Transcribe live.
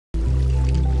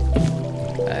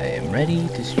ready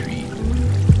to stream.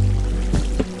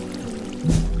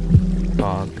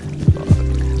 Pog.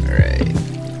 Alright.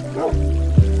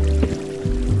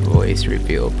 Voice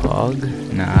reveal Pog?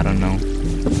 Nah, I don't know.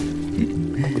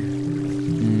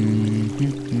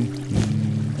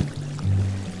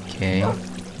 Okay.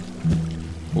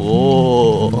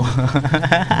 Whoa!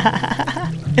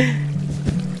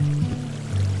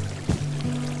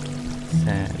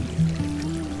 Sad.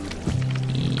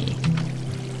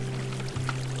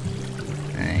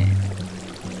 Alright.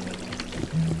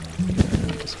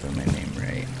 I'll spell my name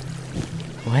right.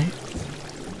 What?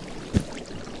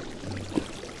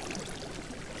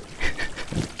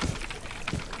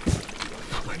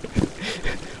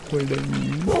 What that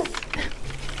mean?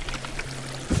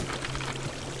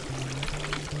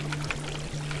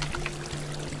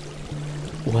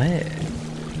 What?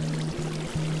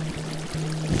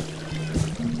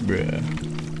 Bruh.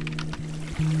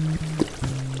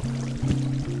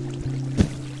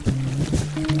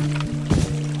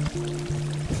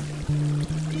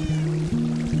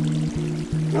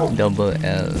 Double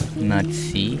L, not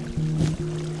C?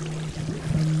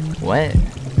 What?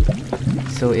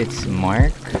 So it's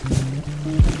Mark?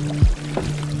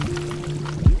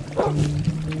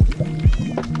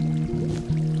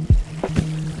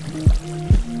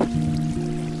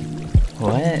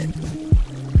 What?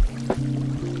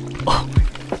 Oh.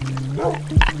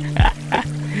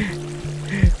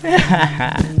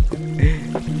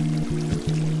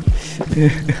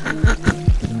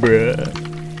 Bruh.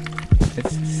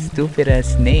 That's a stupid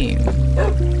ass name.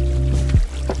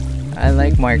 I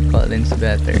like Mark Collins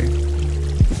better.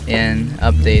 And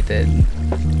updated.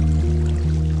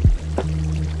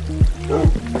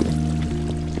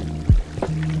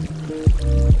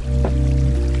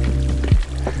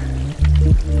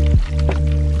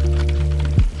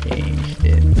 Changed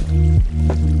it.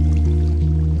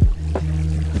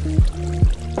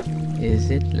 Is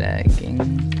it lagging?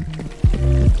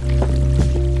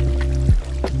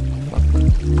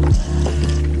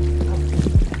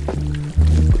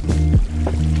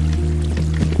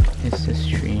 Is the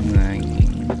stream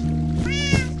lagging?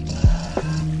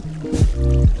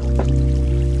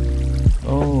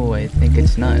 Oh, I think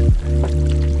it's not.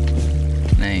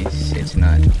 Nice, it's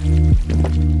not.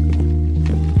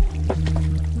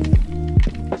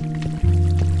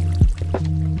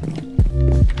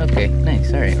 Okay,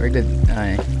 nice. Alright, we're good.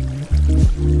 Alright.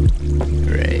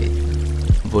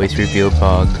 Voice reveal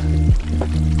Pog.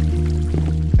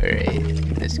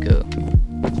 Alright, let's go.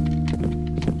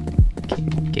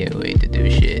 Can't wait to do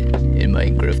shit in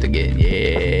Minecraft again. Yes.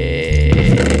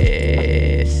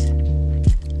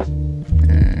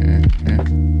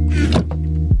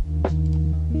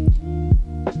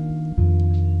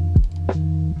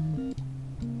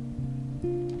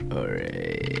 Alright.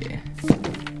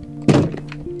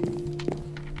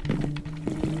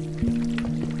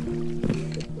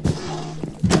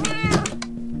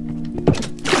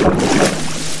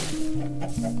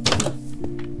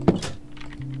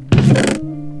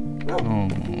 Oh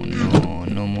no,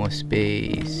 no more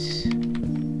space.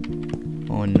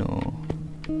 Oh no.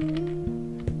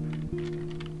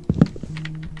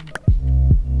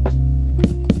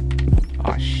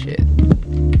 Oh shit.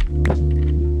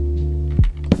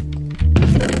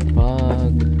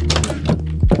 Bug.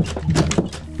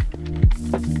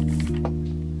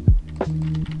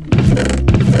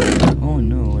 Oh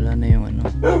no, wala na yung ano.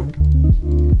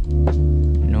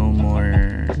 No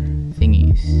more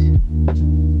thingies.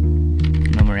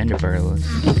 No more ender pearls.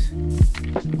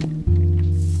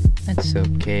 That's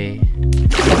okay.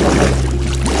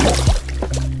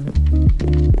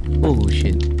 Oh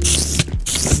shit.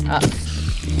 Ah.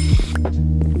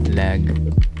 Lag.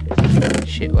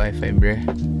 Shit Wi-Fi, bruh.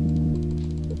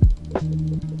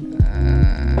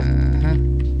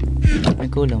 May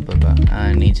kulang pa ba?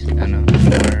 Needs ano,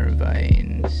 more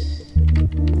vines.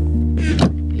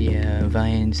 Yeah,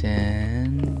 vines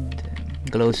and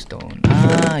glowstone.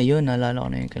 Yun, naalala ko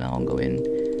na yung kailangan kong gawin.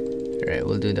 Alright,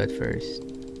 we'll do that first.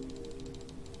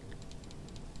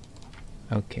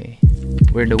 Okay.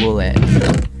 Where the wool at?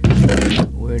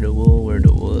 Where the wool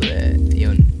at?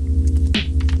 Yun.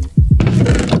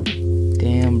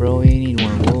 Damn, bro, we need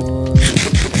more wool.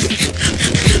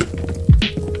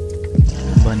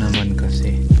 Ba naman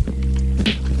kasi?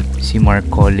 Si Mark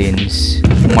Collins.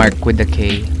 Mark with a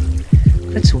K.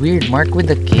 That's weird. Mark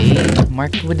with a K?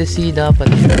 Mark with a C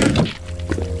dapat yun.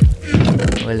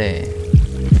 Wala eh.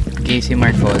 K si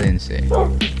Mark Collins eh.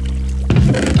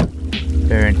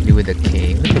 Apparently with a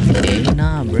K. With a K?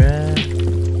 Nah, bruh.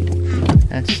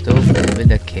 That's stupid.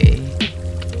 With a K.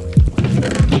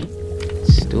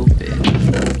 Stupid.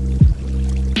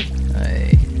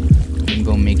 I'm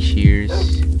gonna make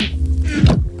shears.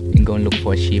 And go and look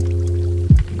for a sheep.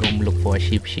 Go and look for a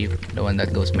sheep. The one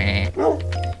that goes meh.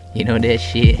 You know that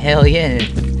shit? Hell yeah.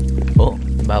 Oh,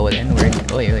 bawal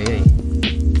N-word. Oy.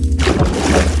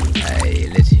 Ay,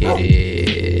 let's hit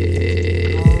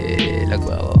it. Lag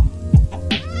ba ako?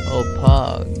 Oh,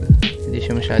 pog. Hindi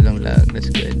siya masyadong lag. That's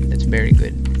good. That's very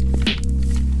good.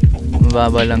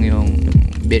 Mababa lang yung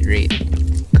bitrate.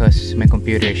 Cause my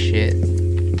computer shit.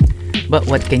 But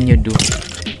what can you do?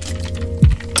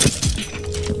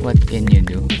 What can you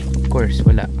do? Of course,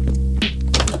 wala.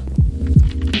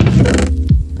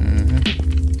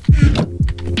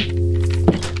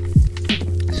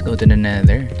 Let's go to the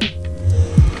nether.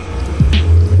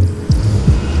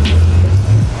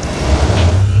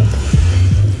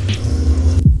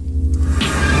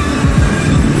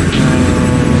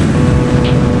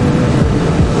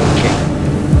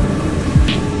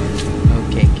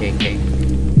 Okay.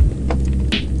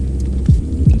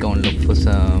 We're gonna look for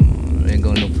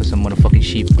some motherfucking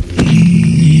sheep.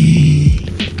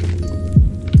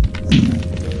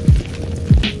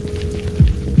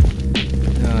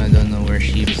 I don't know where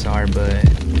sheeps are, but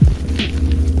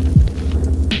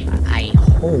I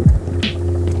hope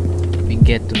we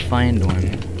get to find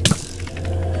one.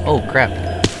 Oh crap.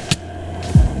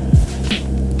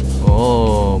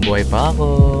 Oh, boy pa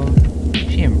ako.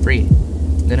 Siyempre,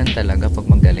 ganun talaga pag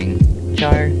magaling.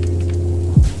 Char.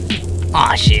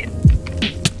 Ah, shit.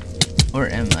 Or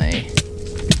am I?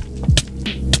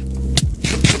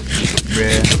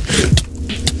 Bruh.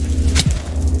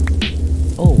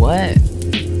 Oh, what?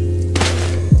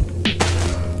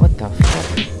 What the fuck?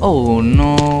 Oh,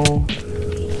 no.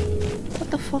 What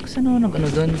the fuck's ano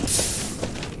dun?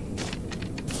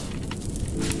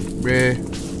 Bruh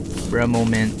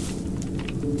moment.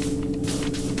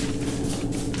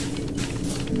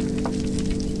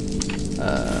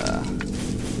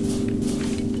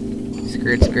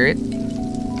 Skirt.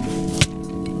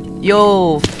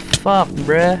 Yo, fuck,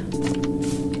 bruh.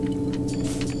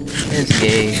 It's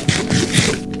gay.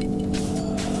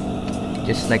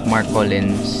 Just like Mark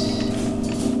Collins.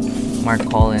 Mark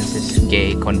Collins is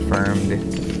gay, confirmed.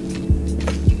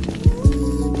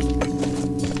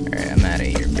 Alright, I'm out of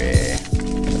here, bruh.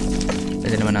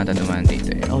 Pwede naman natin dumaan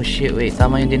dito eh. Oh shit, wait,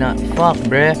 tama yung fuck,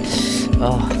 bruh.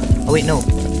 Oh, wait, no.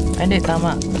 Ay, hindi,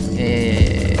 tama.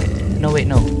 No, wait,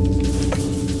 no.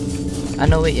 Ah,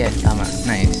 no, wait, yeah, tama.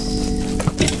 Nice.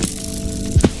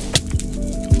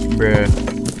 Bruh.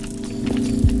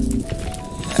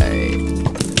 Alright.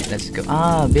 Let's go.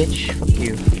 Ah, bitch. Fuck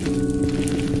you.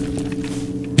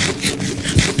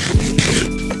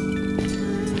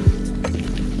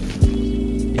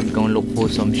 I'm gonna look for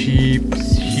some sheep.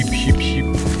 Sheep.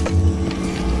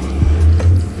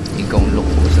 I'm gonna look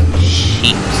for some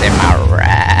sheep. Am I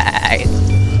right?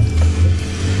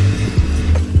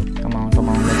 Come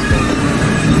on, let's go.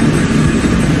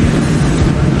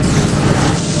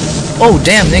 Oh,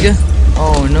 damn, nigga.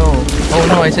 Oh,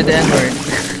 no, I said the N-word.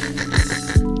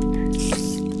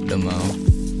 Demo.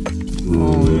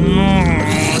 Oh, no.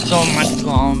 So much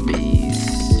zombies.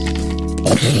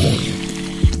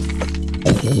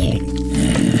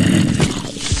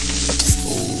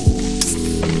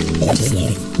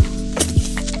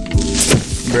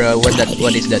 Bro,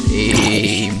 what is that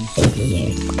aim?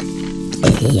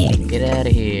 Get out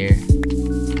of here.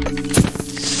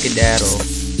 Skedaddle.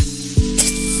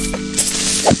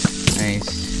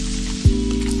 Nice.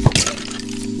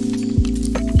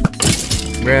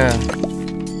 Bruh.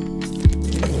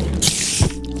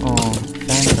 Oh,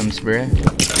 phantoms, bruh.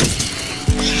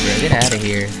 Bruh, get out of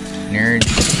here, nerd.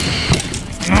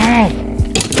 No!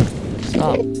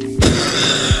 Stop.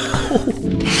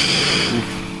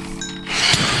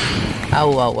 Ow.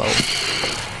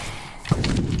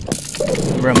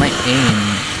 Bruh, my aim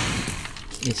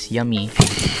is yummy.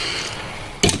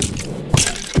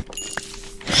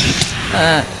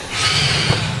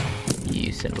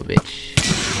 You son of a bitch.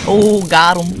 Oh,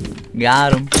 got him.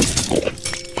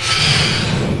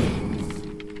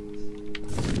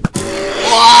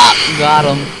 Wah, got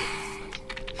him.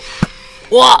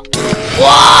 Wah,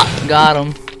 got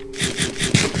him.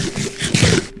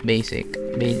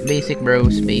 Basic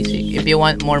bros, basic. If you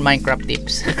want more Minecraft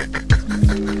tips.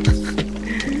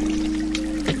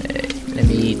 Let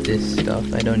me eat this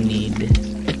stuff I don't need.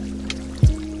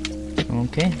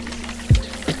 Okay.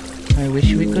 I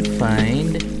wish we could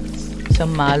find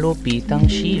some malupitang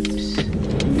sheeps.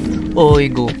 Oy,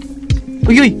 go.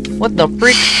 Uy! What the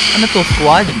frick? Ano to,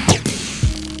 squad?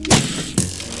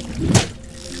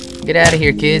 Get out of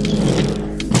here, kid.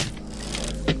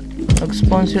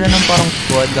 Nag-spawn sila ng parang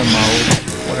squad na mouth.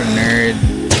 What a nerd.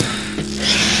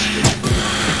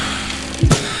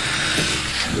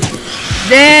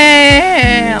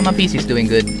 Damn! My PC's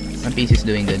doing good. My PC's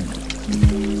doing good.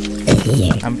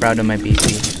 I'm proud of my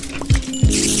PC.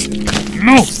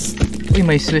 No! Uy,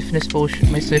 may swiftness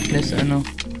potion. May swiftness, ano.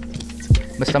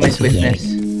 Basta may swiftness.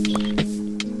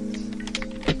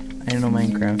 I don't know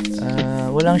Minecraft.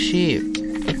 Walang sheep.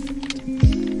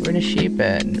 Where the sheep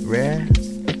at, bruh?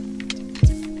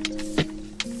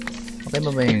 Okay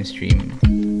ba ba yung stream?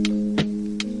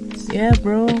 Yeah,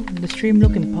 bro. The stream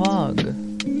looking pog.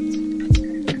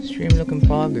 Stream looking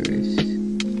poggers.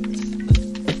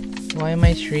 Why am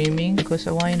I streaming? Cause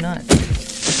why not?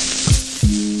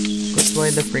 Cause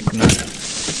why the frick not?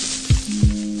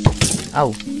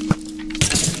 Ow.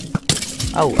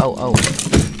 Ow, ow, ow.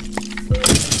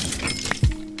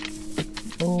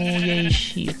 Oh, yay,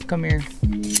 sheep. Come here.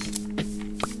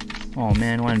 Oh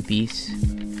man, one piece.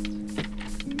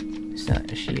 Is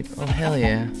that a sheep? Oh, hell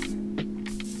yeah.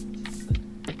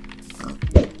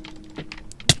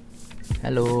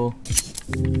 Hello.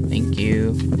 Thank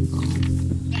you.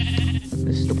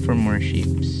 Let's look for more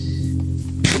sheeps.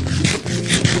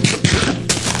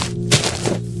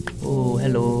 Oh,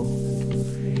 hello.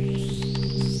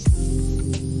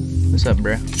 What's up,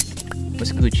 bruh?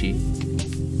 What's Gucci?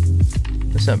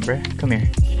 What's up, bruh? Come here.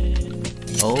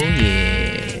 Oh,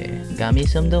 yeah. Got me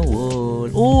some the wool.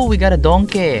 Oh, we got a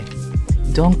donkey.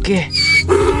 Donkey.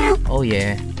 Oh,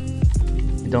 yeah.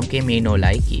 Donkey me no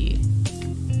likey.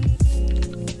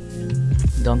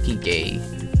 Donkey gay.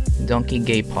 Donkey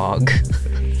gay pog.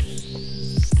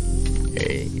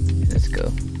 Hey, let's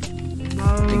go.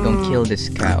 We gonna kill this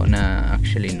cow. Nah,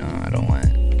 actually no, I don't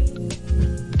want.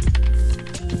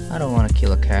 I don't want to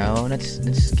kill a cow.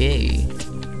 That's gay.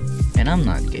 And I'm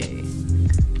not gay.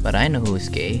 But I know who's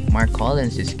gay. Mark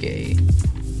Collins is gay.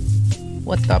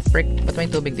 What the frick? Ba't may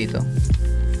tubig dito?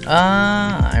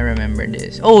 Ah, I remember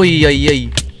this. Oy, ay,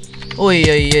 ay. Oy,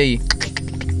 ay, ay.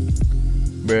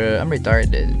 Bruh, I'm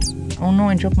retarded. Oh no,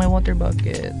 I dropped my water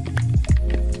bucket.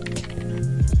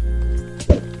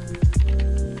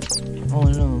 Oh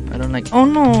no, I don't like. Oh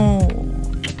no!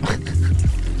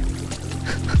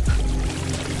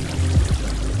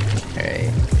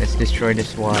 Alright, let's destroy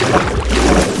this water.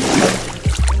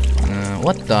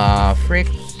 What the frick?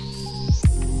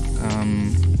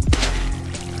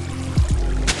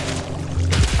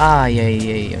 Ah, yeah,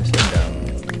 I'm so dumb.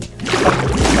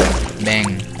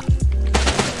 Bang.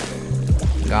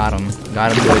 Got him good.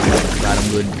 Got him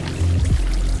good.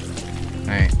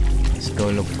 Alright, let's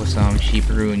go look for some sheep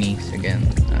roonies again.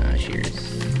 Shears.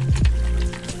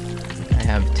 I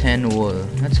have 10 wool.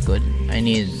 That's good. I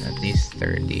need at least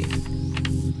 30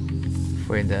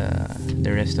 for the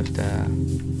rest of the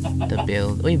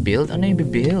build. Uy, build? Ano yung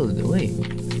build? Uy.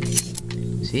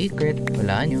 Secret.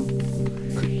 Wala nyo.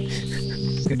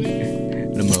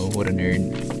 Lamo, what a nerd.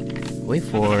 Uy,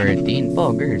 14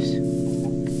 poggers.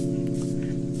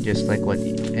 Just like what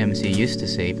MC used to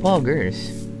say,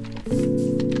 poggers.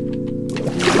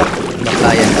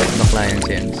 Baklayan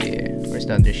si MC. Where's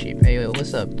the other sheep? Hey,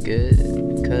 what's up? Good?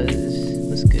 Cuz,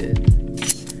 what's good?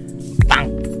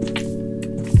 Bang!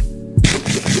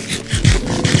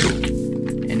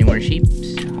 Any more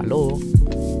sheeps? Hello?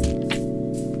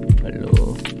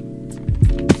 Hello?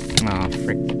 Aw,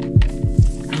 frick.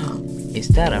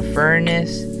 Is that a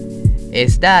furnace?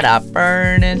 Is that a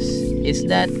furnace? Is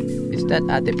that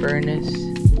Ate Furnace?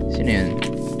 Sino yun?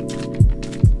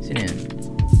 Sino yun?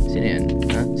 Sino yun?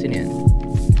 Huh? Sino yun?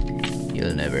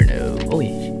 You'll never know. Oh,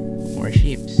 yeah. More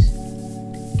sheeps.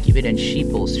 Keep it in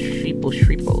sheeples.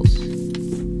 Sheeples.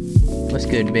 What's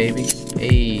good, baby?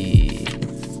 Hey.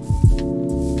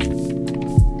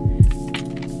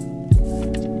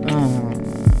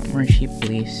 More sheep,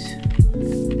 please.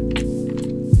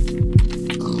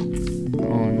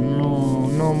 Oh,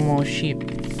 no. No more sheep.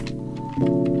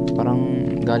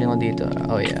 Parang galing ako dito.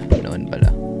 Oh yeah, noon pala.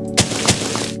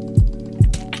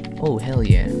 Oh hell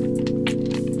yeah.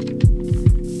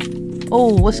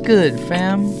 Oh, what's good,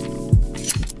 fam?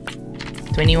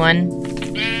 21?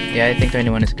 Yeah, I think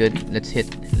 21 is good. Let's hit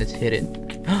it.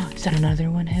 Is that another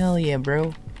one? Hell yeah,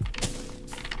 bro.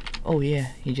 Oh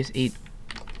yeah, he just ate.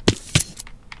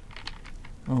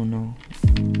 Oh no.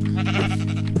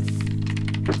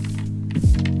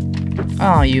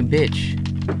 Oh, you bitch.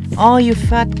 Oh, you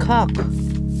fat cock.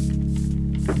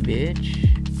 Bitch.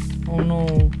 Oh no.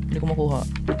 Hindi ko makuha.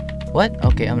 What?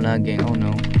 Okay, I'm lagging. Oh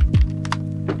no.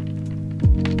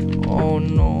 Oh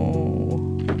no.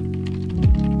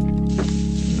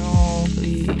 No,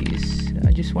 please.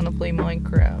 I just wanna play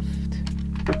Minecraft.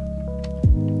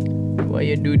 Why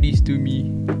you do this to me?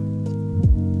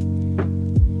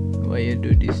 Why you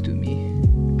do this to me?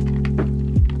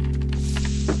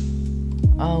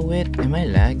 Oh wait, am I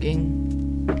lagging?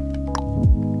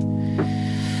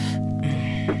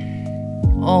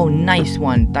 Oh, nice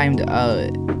one. Timed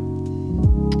out.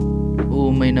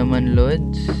 Oh, may naman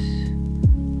loads.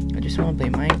 I just want to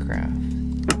play Minecraft.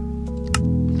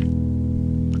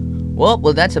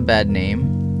 Well, that's a bad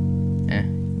name.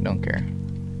 Don't care.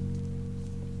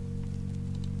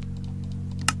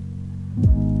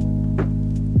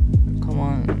 Come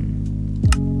on.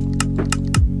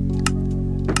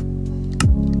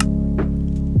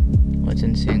 What's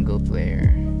in single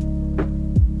player?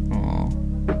 Oh,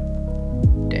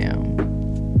 damn.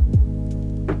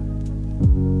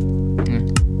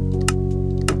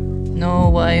 No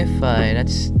Wi-Fi.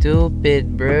 That's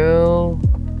stupid, bro.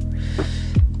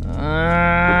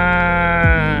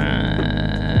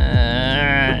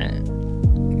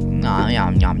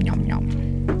 Yum yum yum yum.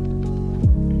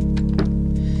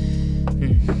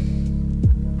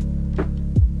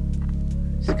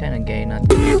 It's kind of gay, not.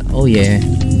 Oh yeah.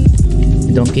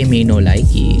 Donkey me no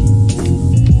likey.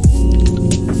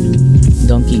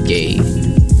 Donkey gay.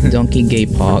 Donkey gay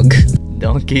pog.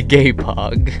 Donkey gay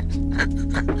pog.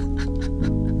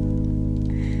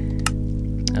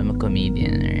 I'm a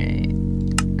comedian, alright.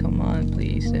 Come on,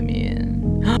 please let me in.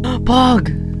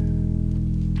 Pog!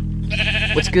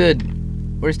 What's good?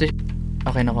 Where's the...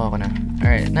 Okay, nakuha ko na.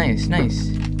 Alright, nice, nice.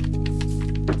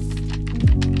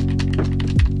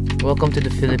 Welcome to the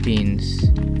Philippines.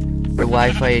 Where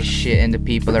Wi-Fi is shit and the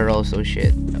people are also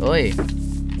shit. Oy!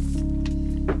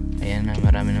 Ayan na,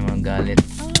 marami na mga galit.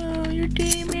 Oh, you're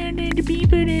damn the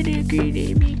people that are good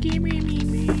at me.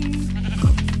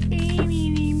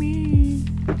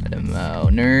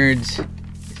 Oh, nerds.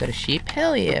 Is that a sheep?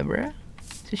 Hell yeah, bruh.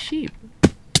 It's a sheep.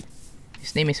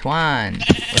 His name is Juan.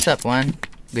 What's up, Juan?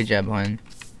 Good job, Juan.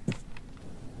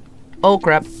 Oh,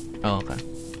 crap. Oh, okay.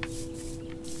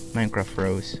 Minecraft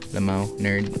froze. Lamau,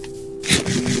 nerd.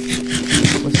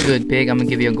 What's good, pig? I'm gonna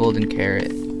give you a golden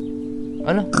carrot.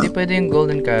 Ala, di pwede yung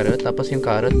golden carrot. Tapos yung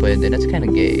carrot pwede. That's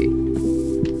kinda gay.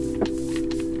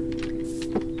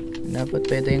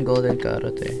 Dapat pwede yung golden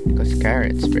carrot eh. Because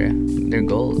carrots, bruh. They're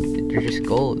gold. They're just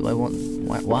gold.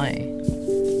 Why?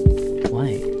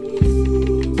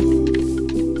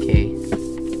 Okay.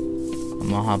 I'm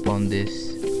gonna hop on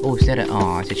this. Oh, is that a...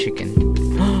 Oh, it's a chicken.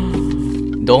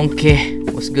 Donkey.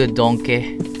 What's good,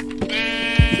 donkey?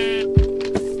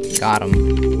 Got him.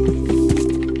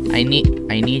 I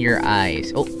need your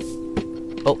eyes. Oh.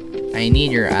 I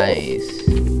need your eyes.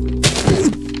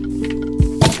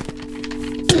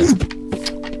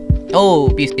 Oh,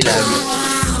 peace lag.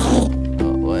 Oh,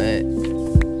 what?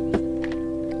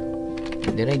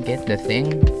 Did I get the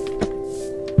thing?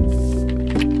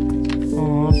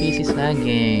 Oh, PC is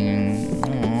lagging.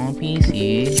 Oh,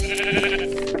 PC.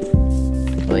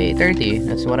 Wait, 30.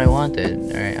 That's what I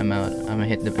wanted. Alright, I'm out. I'm gonna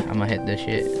hit the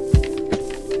shit.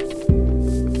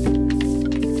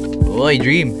 Oh, I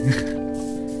dream.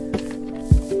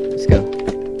 Let's go.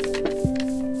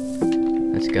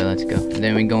 And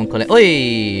then we go and collect. Oi!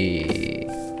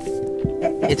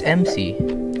 It's MC.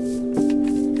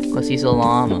 Cause he's a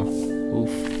llama.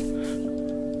 Oof.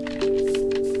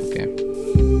 Okay.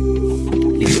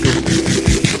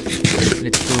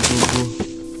 Let's go.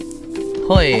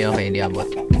 Hoy! Okay, diabot.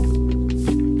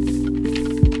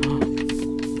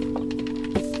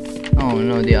 Oh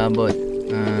no, diabot.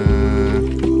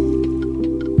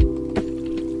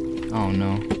 Oh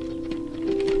no.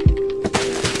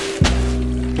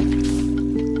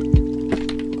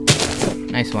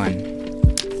 Nice one.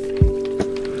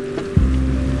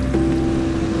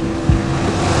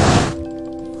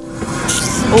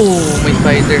 Oh, my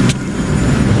spider.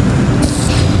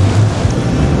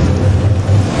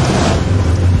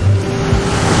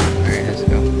 Alright, let's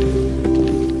go.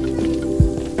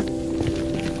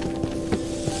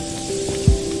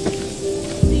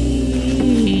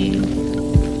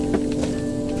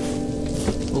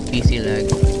 Oh, PC lag.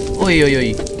 Oi.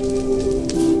 Oi.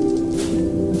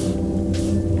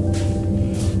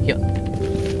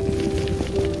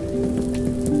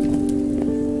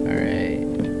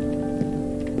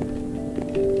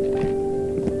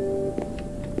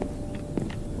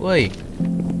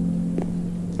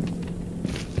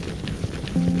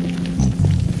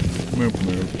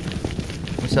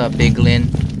 What's up,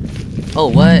 Biglin? Oh,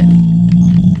 what?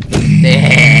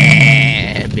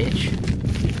 Damn, bitch.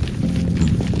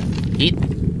 Eat.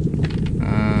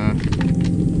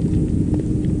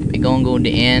 We gonna go to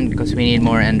the end because we need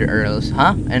more ender pearls.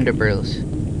 Huh? Ender pearls.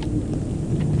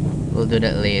 We'll do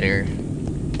that later.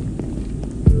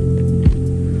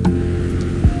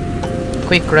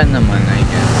 Quick run naman, I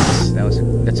guess.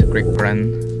 That's a quick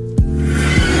run.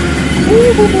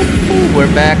 We're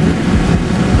back.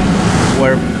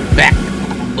 We're back,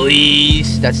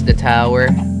 boys. That's the tower.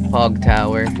 Pog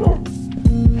Tower.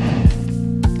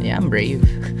 Yeah, I'm brave.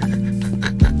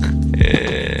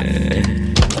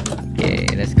 Okay,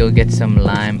 let's go get some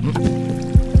lime.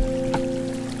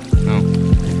 No.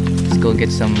 Let's go get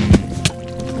some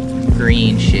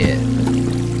green shit.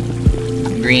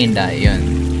 Green dye, yun.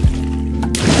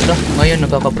 Ito, ngayon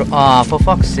nagkakapro... Ah, for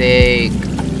fuck's sake.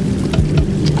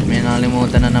 May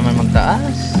nakalimutan na naman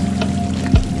magtaas.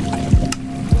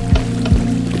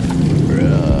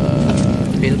 Bruh.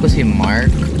 Feel ko si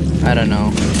Mark. I don't know.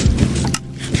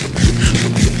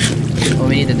 Oh,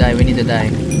 we need to die, we need to die.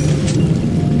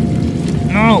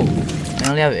 No! I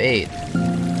only have 8.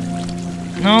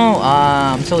 No!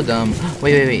 I'm so dumb.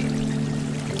 Wait.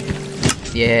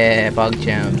 Yeah,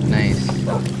 PogChamp. Nice.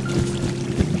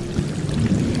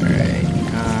 Alright.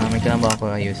 May kailan ba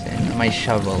ako ayusin? My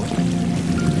shovel.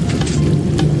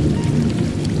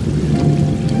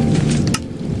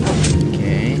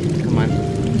 Okay, come on.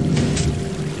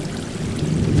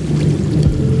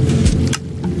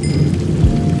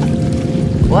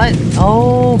 What?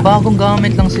 Oh, bagong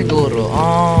gamit lang siguro.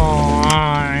 Oh.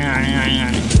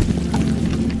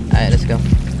 Alright, let's go.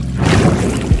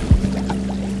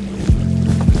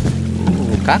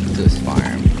 Ooh, cactus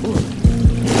farm. Cool.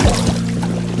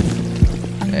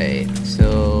 Right,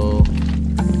 so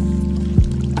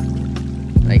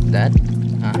like that.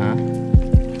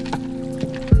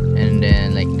 And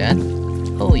then like that.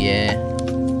 Oh yeah.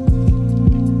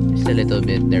 Just a little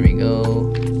bit. There we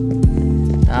go.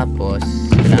 Tapos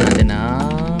kailangan natin ng...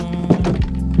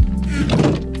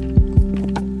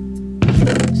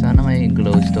 Sana may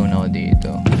glowstone ako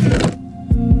dito.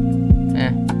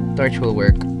 Torch will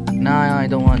work. Nah, I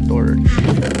don't want torch.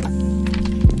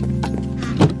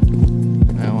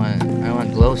 I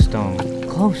want glowstone.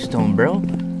 Glowstone, bro.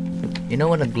 You know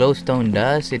what a glowstone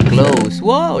does? It glows.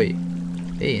 Whoa!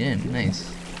 Hey, nice.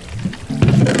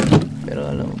 Pero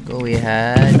alam ko, we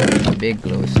had a big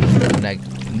glowstone. Like,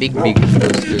 big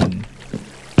glowstone.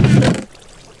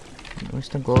 Where's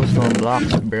the glowstone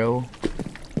blocks, bro?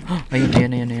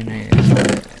 Ayun.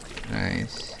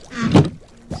 Nice.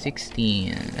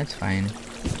 16. That's fine.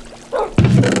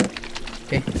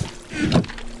 Okay.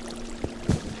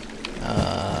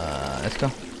 Let's go.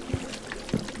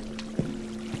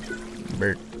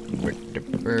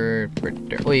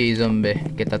 Uy, zombie.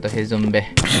 Kita to si zombie.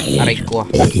 Aray ko.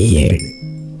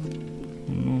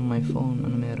 My phone.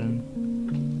 Ano meron?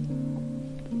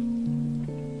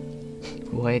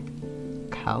 White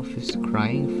calf is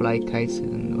crying. Fly kites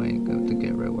and wake up to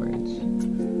get rewards.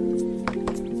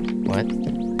 What?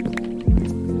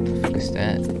 The fuck is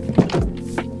that?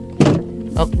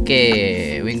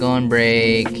 Okay, we gonna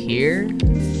break here.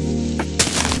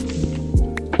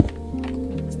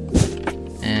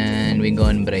 And we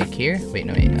gonna break here. Wait,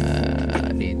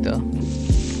 dito.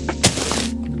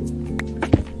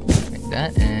 Like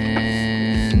that.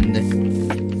 And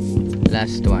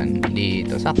last one.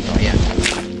 Dito. Sakto, yeah.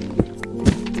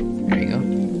 There we go.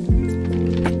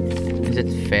 Is it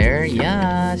fair?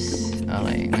 Yes.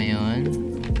 Okay, ngayon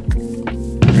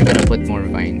we're gonna put more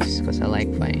vines because I like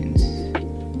vines.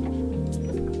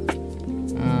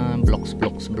 Blocks.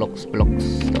 Stone.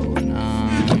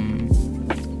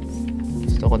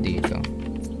 Gusto ko dito.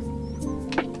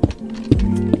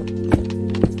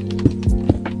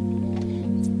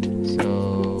 So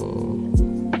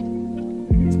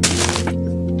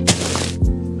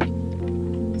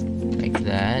like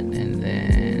that, and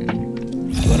then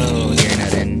siguro here na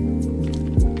rin.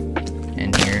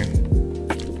 And here.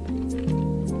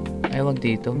 Ay, wag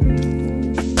dito.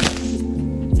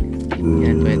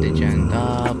 Yan, pwede dyan.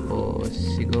 Tapos,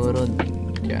 siguro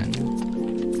dyan.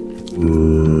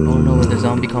 Oh no, the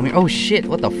zombie coming. Oh shit,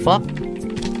 what the fuck?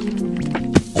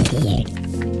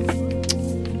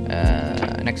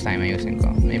 Next time ayusin ko.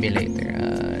 Maybe later.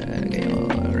 Okay,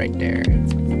 right there.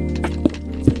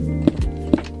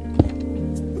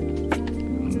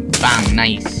 Bang,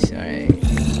 nice. Alright.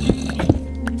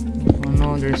 Oh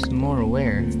no, there's more.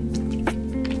 Where?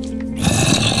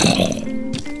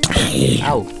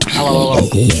 Ow. Ow.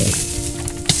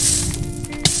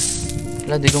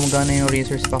 Wala, di gumagana yung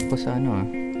resource pack ko sa ano.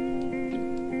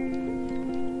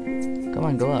 Come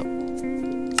on, go up.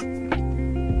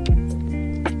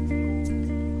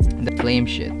 The flame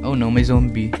shit. Oh no, my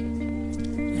zombie.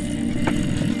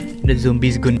 The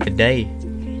zombie's gonna die.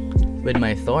 With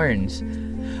my thorns.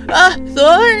 Ah!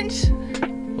 Thorns!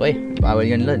 Wait, bawal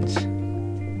yun, Lods.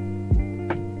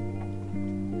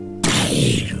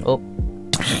 Oh.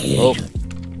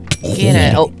 Get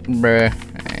it. Oh, bruh.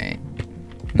 Alright.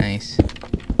 Nice.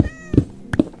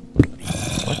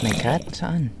 What, may cat?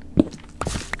 Saan?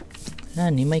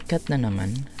 Nani, may cat na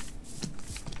naman.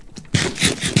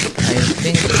 I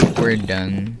think we're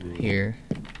done here.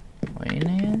 Okay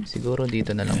na yan. Siguro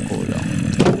dito na lang kulang.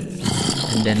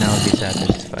 And then I'll be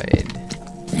satisfied.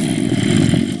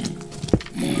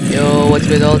 Yo, what's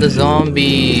with all the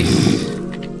zombies?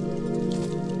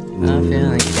 I feel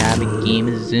like I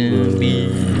became a zombie.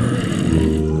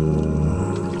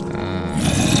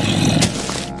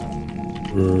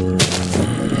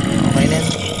 Okay then.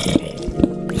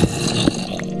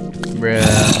 Bruh,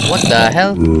 what the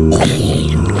hell?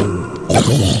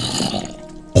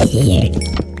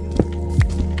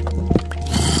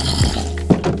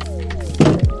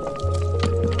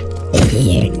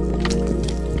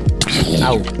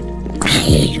 Ow.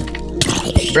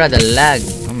 Bruh, the lag.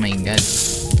 Oh my god.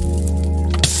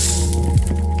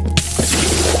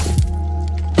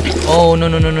 Oh no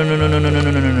no no no no no no no no no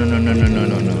no no no no no no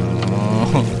no no.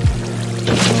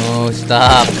 Oh,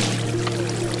 stop.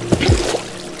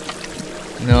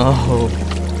 No.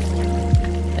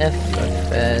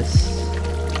 FFS.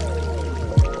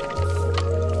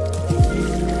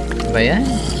 Ba yan?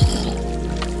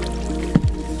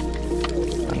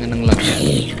 Ang anong lag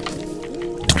yan.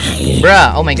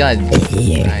 Bruh, oh my god.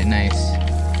 Alright, nice.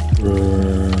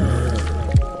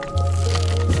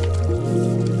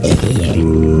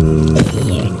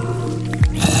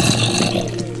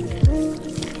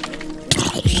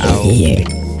 Ow.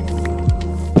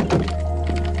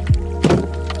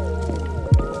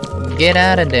 Get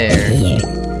out of there,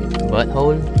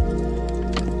 butthole.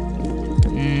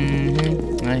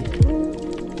 Right.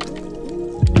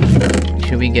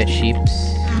 Should we get sheeps?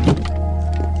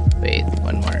 Wait,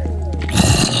 one more.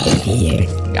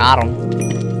 Got him.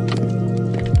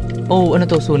 Oh, ano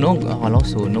to? Sunog? Akala ko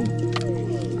sunog.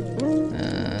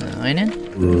 Ayun yan?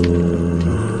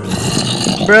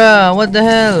 Bruh, what the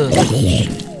hell?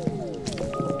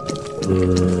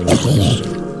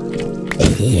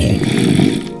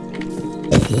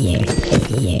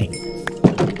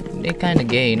 They're kinda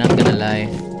gay, not gonna lie.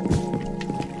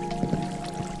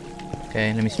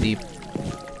 Okay, let me sleep.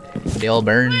 They all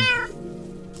burn.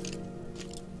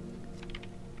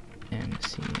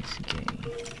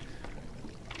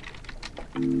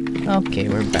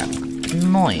 Okay, we're back.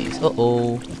 Nice.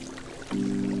 Uh-oh.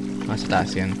 Mas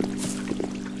taas yan.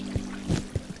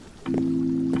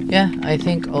 Yeah, I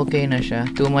think okay na siya.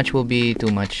 Too much will be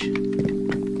too much.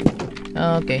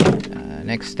 Okay.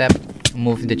 Next step.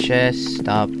 Move the chest.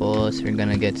 Tapos, we're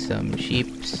gonna get some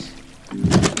sheeps.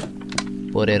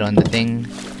 Put it on the thing.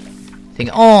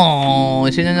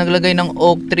 Oh! Sino naglagay ng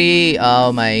oak tree?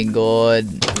 Oh my god.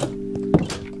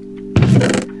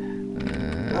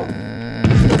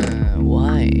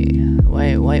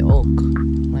 Why oak?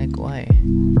 Like, why?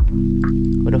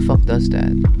 Who the fuck does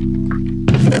that?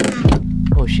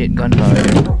 Oh shit,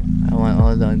 gunpowder. I want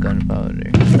all the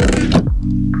gunpowder.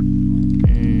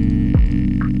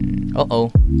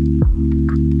 Uh-oh.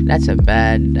 That's a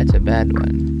bad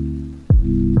one.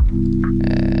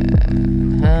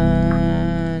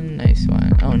 Nice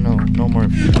one. Oh no, no more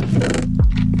food.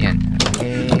 Yan.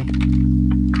 Okay.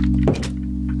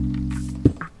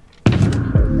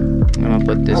 I'm gonna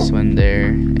put this one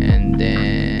there, and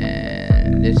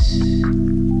then this.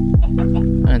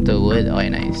 Ano to, wood? Okay,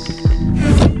 nice.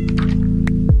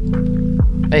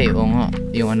 Ay, oo nga.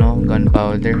 Yung ano,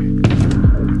 gunpowder.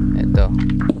 Ito.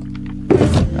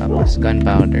 Tapos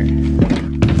gunpowder.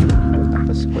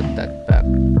 Tapos put that back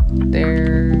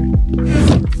there.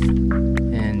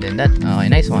 And then that. Okay,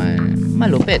 nice one.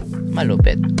 Malupit.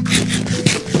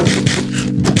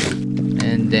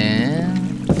 And then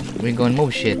we're gonna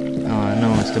move shit. Oh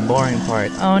no, it's the boring part.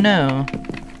 Oh no.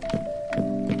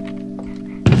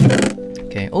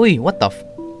 Okay. Uy, what the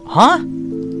huh?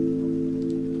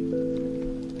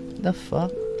 The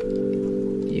fuck?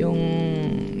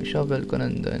 Yung shovel ko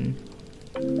nandun.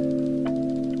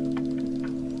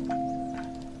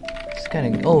 It's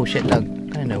kinda... Oh shit, lag.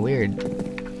 Kinda weird.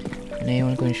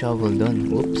 Naiwan ko yung shovel dun.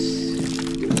 Whoops.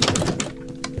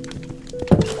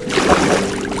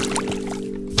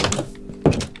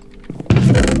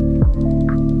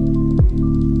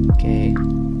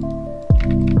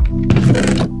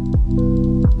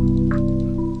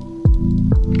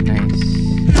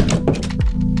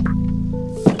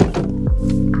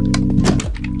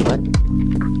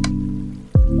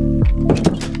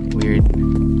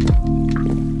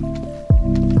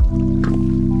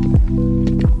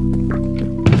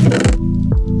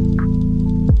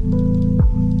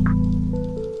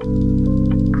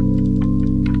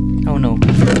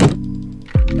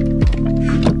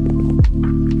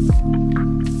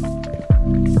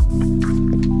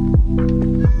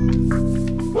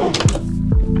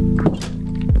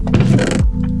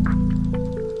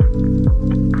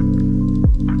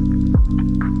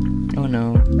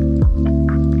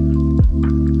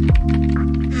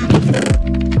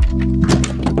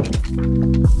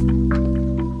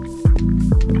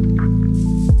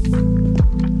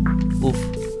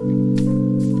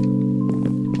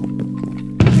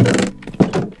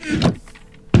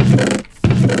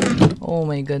 Oh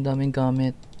my god, daming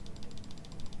gamit.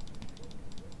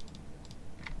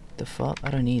 The fuck?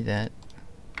 I don't need that.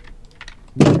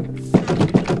 I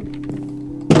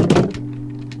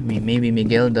mean, maybe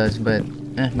Miguel does, but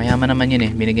mayaman naman yun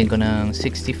eh. Binigyan ko ng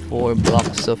 64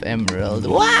 blocks of emerald.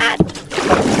 What?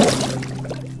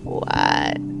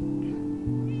 What?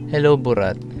 Hello,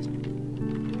 Burat.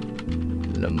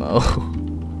 Lamaw.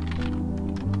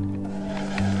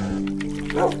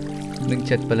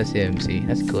 Nag-chat pala si MC.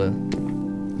 That's cool.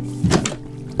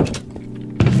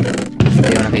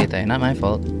 Hindi ko nakita. Not my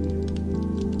fault.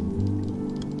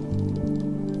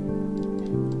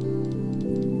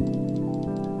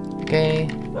 Okay.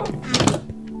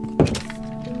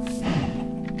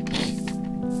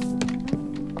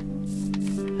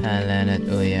 Halan at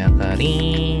uya ka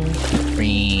ring.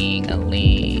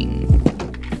 Ring-a-ling.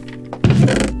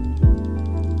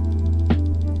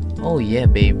 Oh yeah,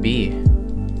 baby.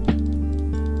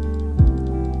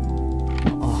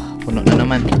 Oh, puno na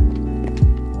naman.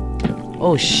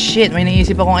 Oh shit, may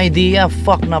naisip akong idea.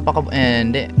 Fuck,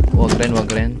 hindi. Wag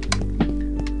rin.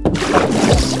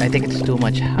 I think it's too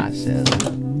much hassle.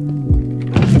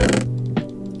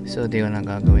 So, di ko na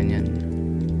gagawin yan.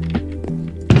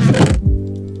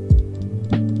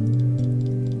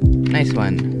 Nice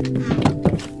one.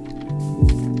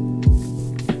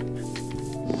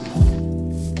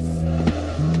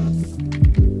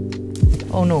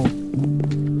 Oh no.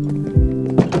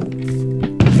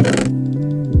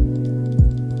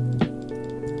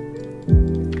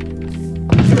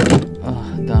 Oh,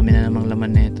 dami na namang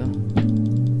laman na ito.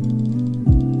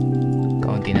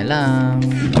 Kaunti na lang.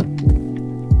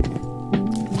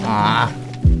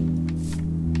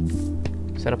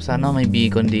 Sarap sana may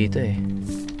beacon dito eh.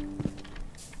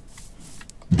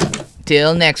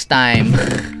 Till next time.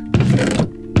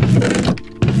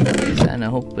 Sana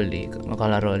hopefully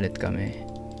makalaro ulit kami.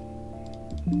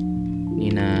 Ni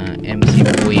na MC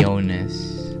Buyones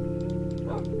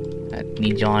at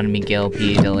ni John Miguel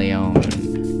P. De Leon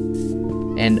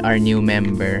and our new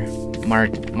member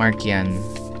Markian.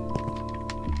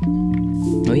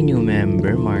 Oy, new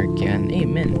member Markian.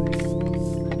 Amen.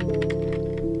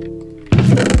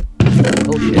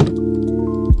 Oh shit.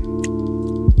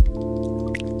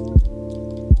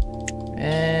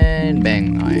 And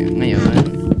bang. Okay, ngayon.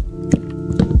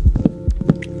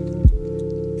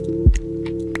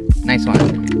 Nice one.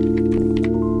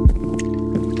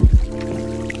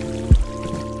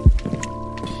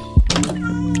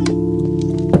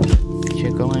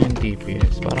 Check ko nga yung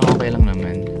TPS. Parang okay lang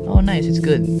naman. Oh nice, it's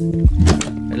good.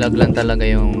 Lag lang talaga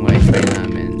yung wifi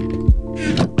namin.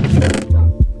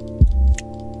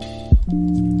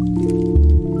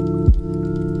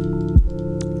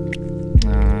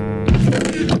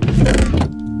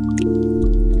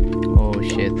 Oh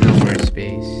shit, no more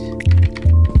space.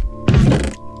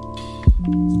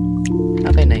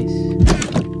 Okay, nice.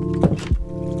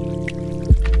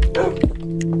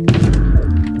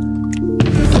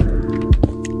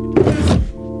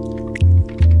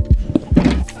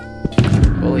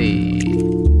 Oy.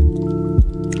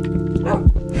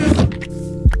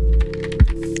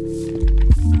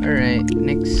 Alright,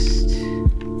 next.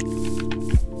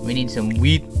 We need some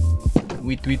wheat.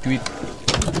 Wheat. Wheat.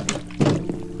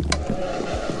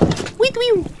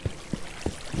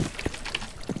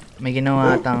 May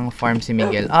ginawa atang farm si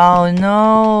Miguel. Oh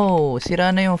no!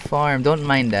 Sira na yung farm. Don't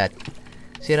mind that.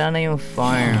 Sira na yung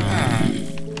farm.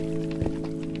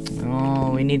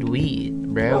 Oh, we need wheat,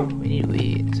 bro. We need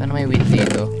wheat. Sana may wheat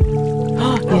dito.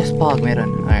 Yes, Pog,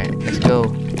 meron. Alright, let's go.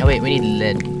 Oh wait, we need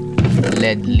lead.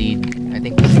 Lead. I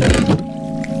think it's lead.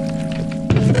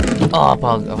 Oh,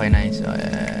 Pog. Okay, nice.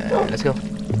 Let's go.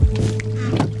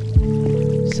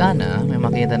 Sana may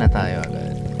makita na tayo agad.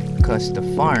 Because the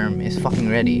farm is fucking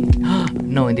ready.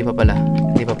 No, hindi pa pala.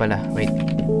 Wait.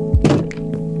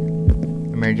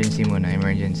 Emergency muna,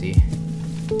 emergency.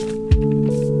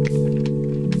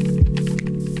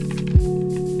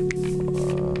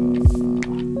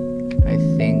 I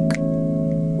think.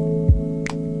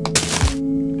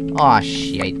 Oh,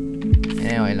 shit.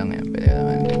 Okay lang yan. Pwede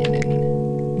naman ganyanin.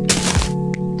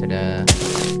 Tada.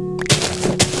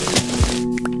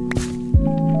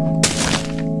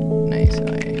 Nice,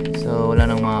 okay. So, wala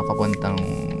nang mga kapuntang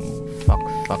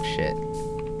fuck shit.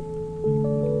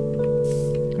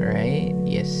 Alright,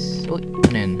 yes. Uy,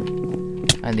 ano yan?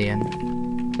 Ano yan?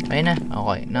 Ayun na.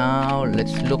 Okay, now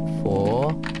let's look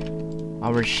for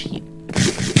our sheep.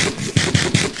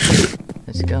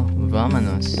 Let's go.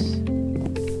 Vámonos.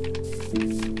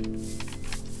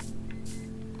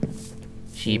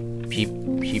 Sheep.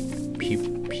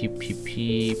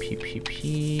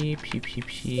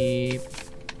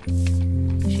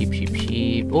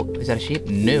 Oh, is that a sheep?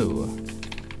 No.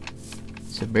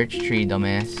 It's a birch tree,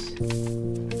 dumbass.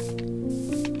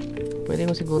 Pwede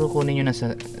ko siguro kunin yun na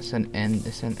sa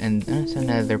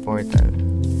nether portal.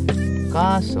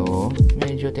 Kaso,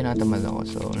 medyo tinatamad ako,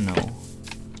 so no.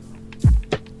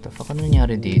 What the fuck, ano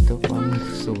nangyari dito? Parang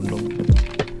sulong.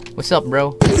 What's up,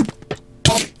 bro?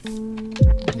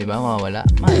 Diba, mawawala?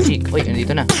 Magic! Uy,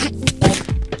 nandito na.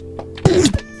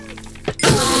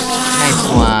 Nice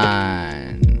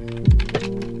one!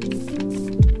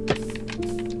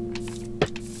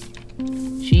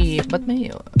 Sheep, ba't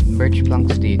may birch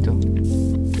planks dito?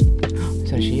 Is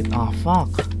that a sheep? Oh,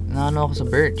 fuck! Naano ako sa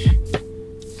birch.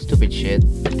 Stupid shit.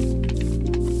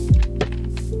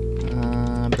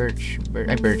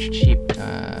 Birch sheep.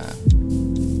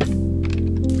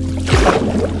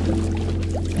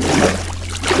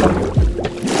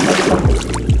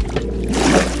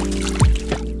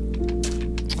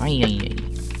 Ay.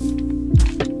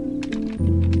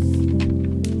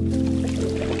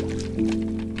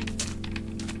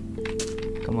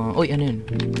 Come on. Uy, ano yun?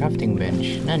 Crafting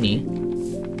bench. Nani?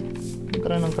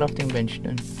 Nagkaroon ng crafting bench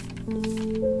dun.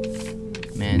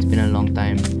 Man, it's been a long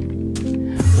time.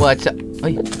 What's up?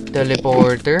 Ay,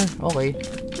 teleporter? Okay.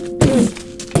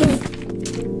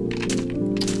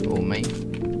 Oh my.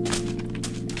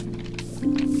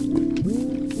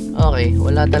 Okay,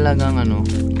 wala talagang ano.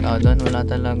 Doon, wala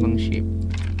talagang sheep.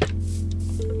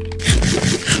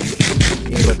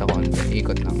 Ikot ako.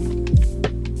 Ikot lang.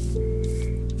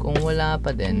 Kung wala pa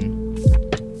din,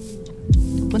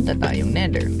 punta tayong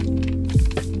nether.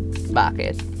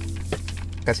 Bakit?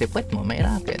 Kasi puwet mo, may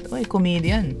racket. Uy,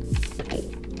 comedian.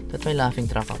 Ba't may laughing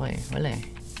track ako eh? Wala eh.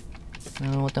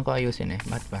 Nangungutang ko ayusin eh.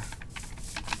 Ba't ba?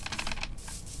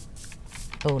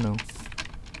 Oh no.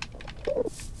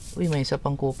 Uy, may isa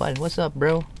pang kupal. What's up,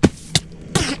 bro?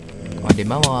 O,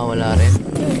 diba? Mawawala rin.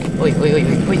 Uy,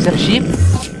 is that a sheep?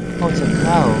 Oh, it's a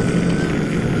cow.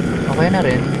 Okay na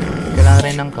rin. Kailangan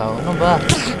rin ng cow. Ano ba?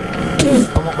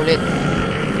 Kumukulit.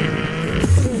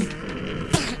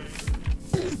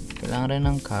 Kailangan rin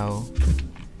ng cow.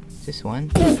 Is this one?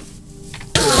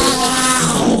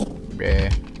 Bruh.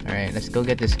 Alright, let's go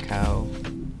get this cow.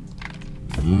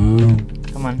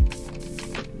 Come on.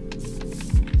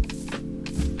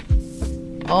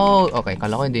 Oh, okay.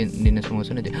 Kala ko hindi na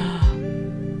sumusunod eh.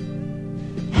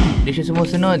 Hindi siya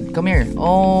sumusunod. Come here.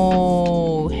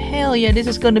 Oh, hell yeah. This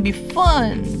is gonna be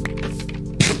fun.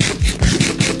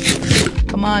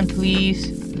 Come on,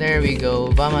 please. There we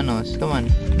go. Vamanos. Come on.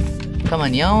 Come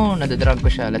on, yo. Nadadrag ko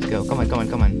siya. Let's go. Come on. Come on.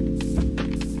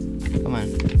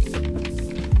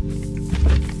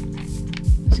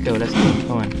 Let's go.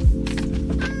 Come on.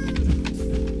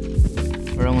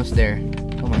 We're almost there.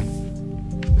 Come on.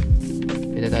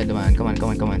 Pwede tayo dumaan. Come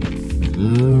on.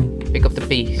 Pick up the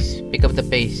pace.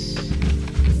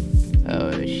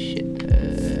 Oh, shit.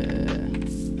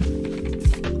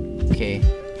 Okay.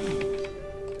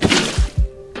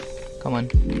 Come on.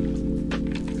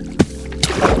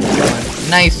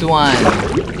 Nice one.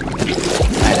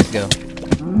 Alright, let's go.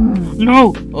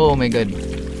 No! Oh my god.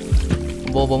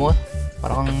 Bobo mo?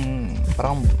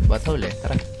 Parang bathol eh.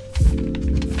 Tara.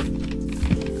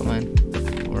 Come on.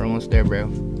 We're almost there, bro.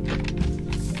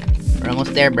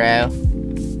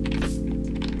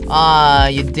 Ah,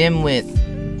 you dimwit.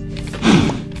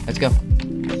 Let's go.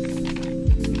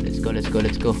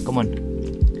 Come on.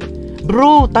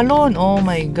 Bro, talon. Oh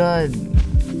my god.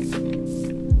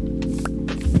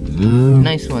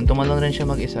 Nice one. Tumalon rin siya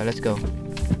mag-isa. Let's go.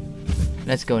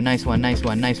 Nice one.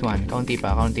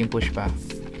 Counting push pa.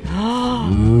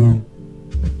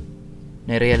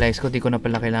 Na-realize ko, di ko na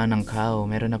pala kailangan ng cow.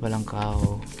 Meron na palang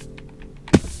cow.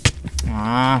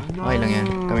 Okay lang yan.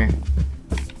 Come here.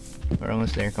 We're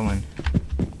almost there. Come on.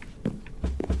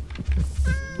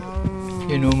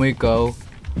 You know my cow.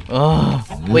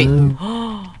 Wait.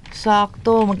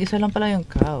 Sakto. Mag-isa lang pala yung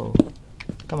cow.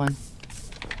 Come on.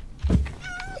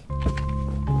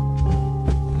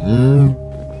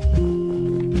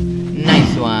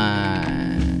 Nice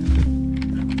one.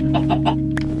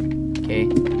 Okay.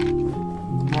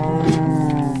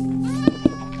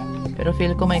 Pero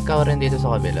feel ko may cow rin dito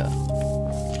sa kabila.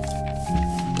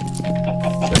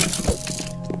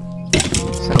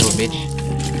 Son of a bitch.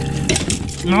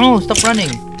 No! Stop running!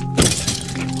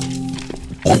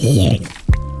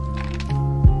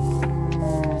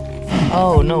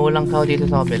 Oh no, walang cow dito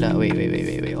sa kabila. Wait.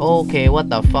 Okay, what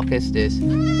the fuck is this?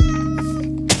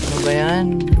 Ano ba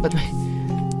yan? Ba't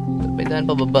may daan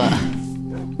pababa?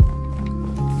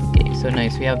 Okay, so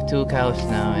nice. We have 2 cows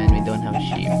now and we don't have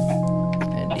sheep.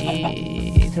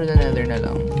 And through the nether na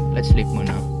lang. Let's sleep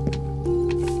muna.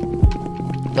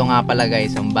 Ito nga pala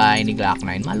guys, ang bahay ni Glock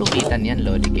 9. Malupitan yan,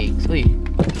 lolly cakes. Uy!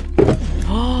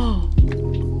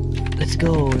 let's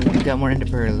go. We got more ender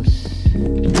pearls.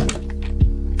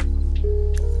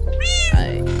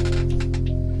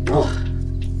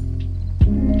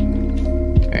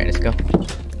 Alright, let's go.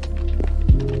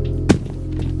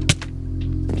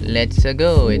 Let's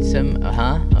go. It's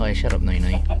okay, shut up, Noy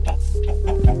Noy.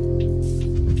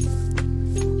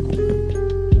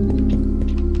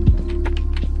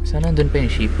 Saan nandun pa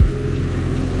yung sheep?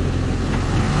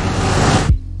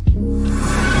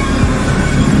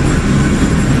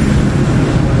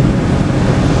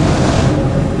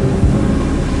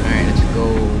 Alright, let's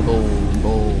go.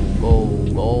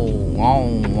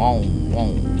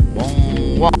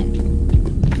 Wow.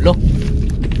 Look.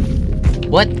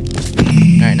 What?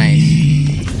 Alright, nice.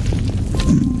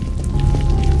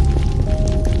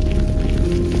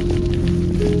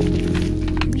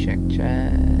 Check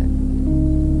chat.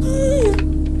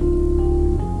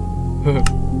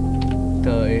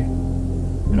 Toy.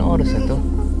 Anong oras na to?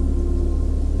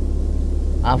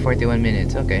 41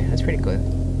 minutes. Okay, that's pretty good.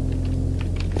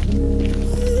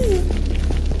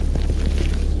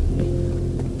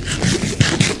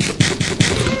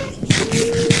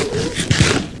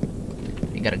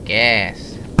 You gotta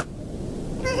guess.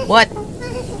 What?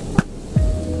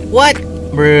 What?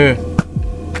 Bruh.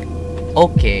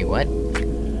 Okay, what?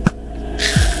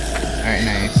 Alright,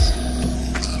 nice.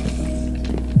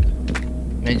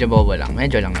 Medyo bobo lang.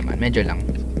 Medyo lang naman. Medyo lang.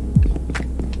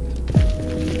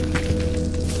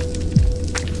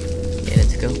 Okay,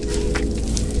 let's go.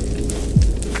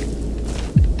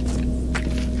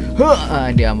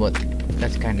 Hindi ambot.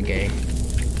 That's kinda gay.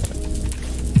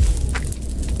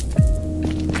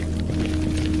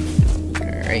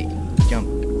 Alright. Jump.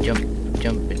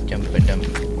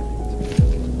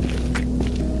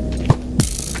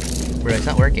 Bro, it's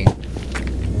not working.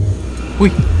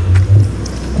 Uy!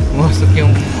 Masuk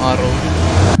yung arrow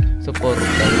sa portal.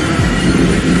 Okay,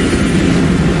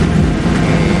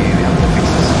 we have to fix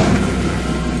this.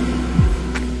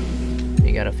 We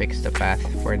gotta fix the path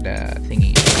for the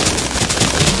thingy.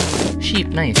 Sheep,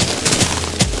 nice.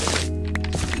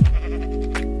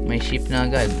 May sheep na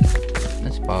agad.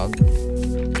 That's pog.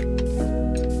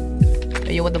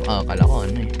 Ay, what the kala ko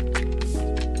ano eh.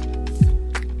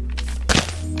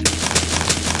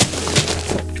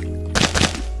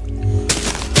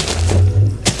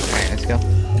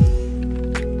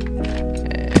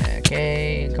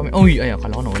 Uy, ay,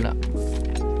 akala ko nawala.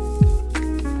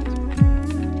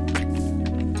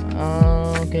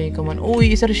 Okay, come on.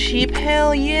 Uy, is that a sheep?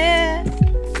 Hell yeah!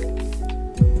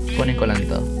 Kunin ko lang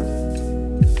to.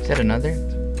 Is that another?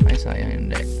 Ay, sayang,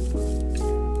 hindi.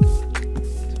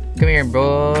 Come here,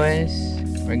 boys.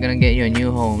 We're gonna get you a new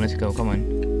home. Let's go, come on.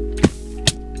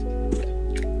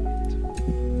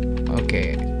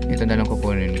 Okay, ito na lang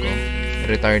kukunin ko.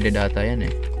 Retarded ata yan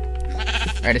eh.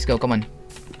 Alright, let's go, come on.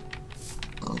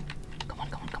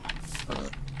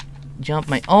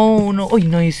 Jump my... Oh no! Oy,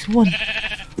 nice one!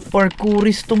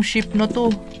 Parkourist tong ship na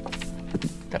to.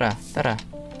 Tara.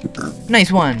 Nice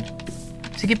one!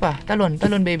 Sige pa, talon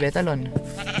baby, talon.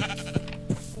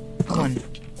 Come on.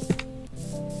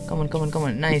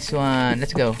 Nice one!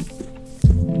 Let's go.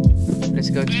 Let's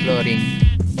go exploring.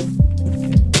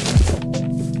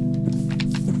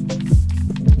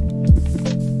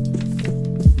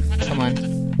 Come on.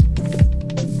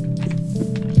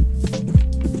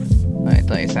 Oh,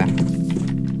 ito isa.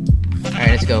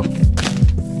 Alright, let's go.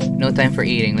 No time for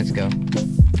eating, let's go.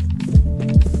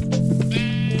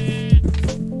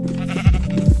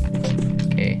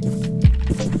 Okay.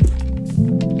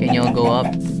 Can you all go up?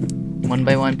 One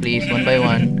by one, please. One by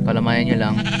one. Kalamayan nyo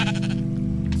lang.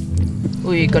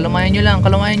 Uy, kalamayan nyo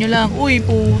lang. Uy,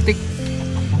 putik.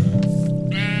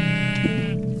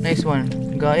 Nice one.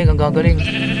 Gaig, ang gagaling.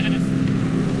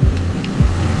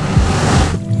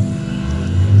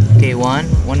 Okay, one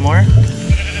more.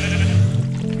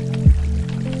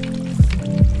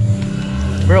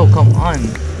 Bro, come on.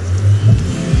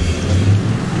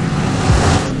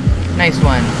 Nice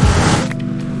one.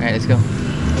 Alright, let's go.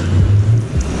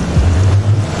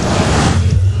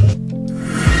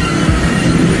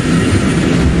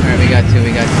 Alright, we got two.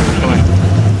 Come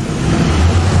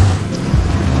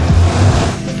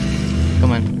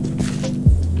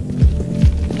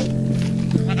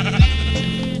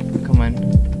on.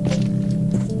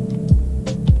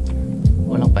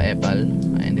 Walang pa-epal.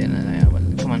 Ay, hindi na.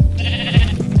 Come on.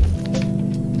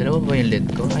 Dalawa ba yung lid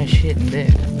ko? Ay, shit, hindi.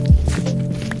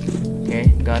 Okay,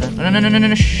 got it. No.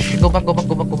 Shh. Go back. Go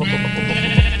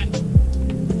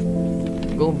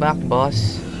back,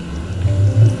 boss.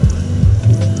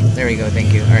 There we go,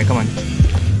 thank you. Alright, come on.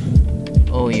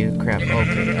 Oh, you crap.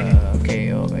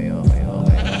 Okay.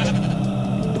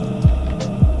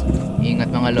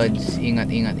 Ingat mga lods. Ingat,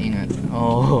 ingat, ingat.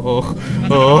 Oh,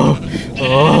 oh,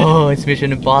 oh, it's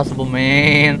Mission Impossible,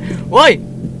 man. Why?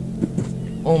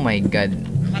 Oh my god.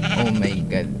 Oh my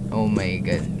god. Oh my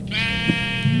god.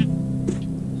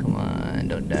 Come on,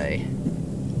 don't die.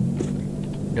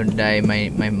 Don't die, my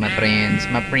friends.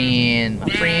 My friend.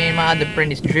 My other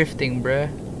friend is drifting, bruh.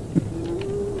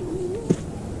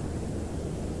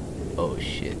 Oh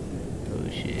shit. Oh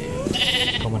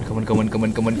shit. Come on, come on, come on, come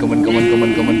on, come on, come on, come on, come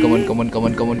on, come on, come on, come on, come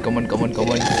on, come on, come on, come on, come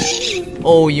on.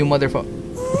 Oh, you motherfucker.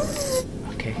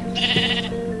 Okay.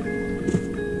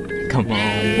 Come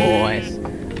on, boys.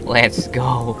 Let's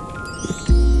go.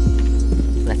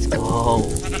 Let's go.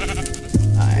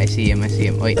 I see him, I see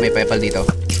him. Wait, may pepal dito.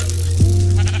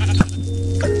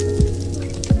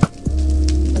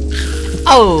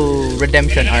 Oh,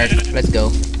 redemption arc. Let's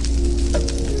go.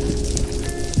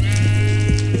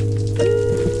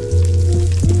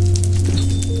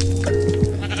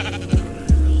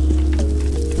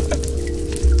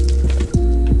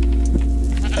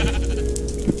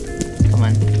 Come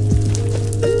on.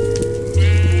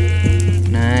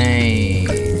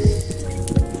 Nice.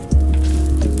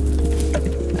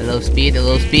 A little speed, a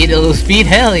little speed, a little speed.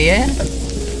 Hell yeah.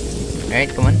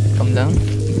 Alright, come on. Come down.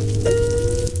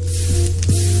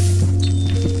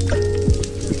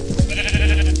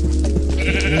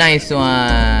 Nice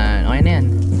one. Okay na yan.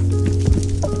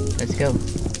 Let's go.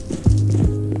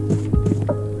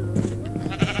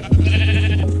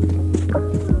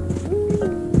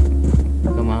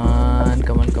 Come on.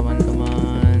 Come on, come on, come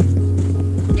on.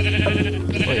 Oy, oy, oy,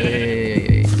 oy,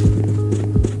 oy.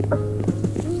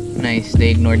 Nice.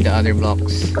 They ignored the other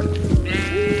blocks.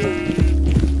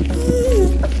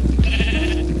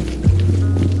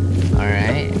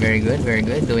 Alright. Very good, very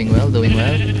good. Doing well, doing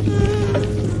well.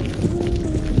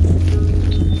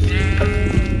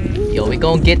 Yo, we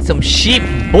gonna get some sheep,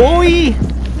 boy!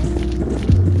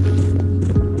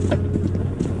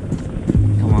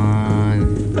 Come on.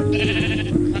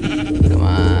 Come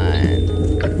on.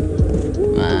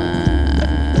 Come on.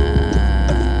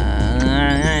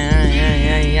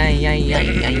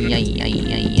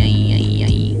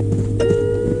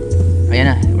 Ayan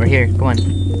na, we're here. Come on.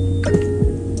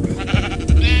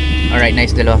 Alright,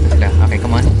 nice. Dalawa pa sila. Okay,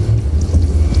 come on.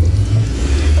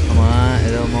 Come on, a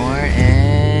little more,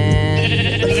 and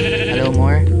a little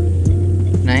more.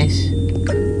 Nice.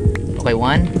 Okay,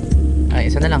 one. Ay,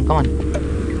 isa na lang, come on.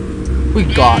 Uy,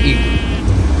 gaig.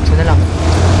 Isa na lang.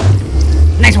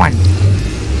 Nice one!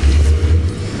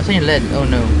 Nasaan yung lead? Oh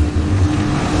no.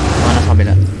 Oh, nasa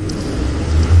kabila.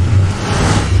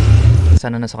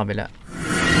 Sana nasa kabila.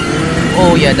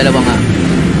 Oh yeah, dalawa nga.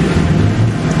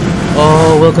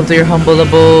 Oh, welcome to your humble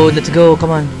abode. Let's go,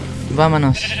 come on.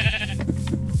 Vámonos.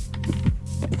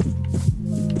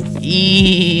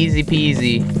 Easy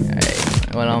peasy.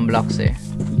 Alright, walang blocks eh.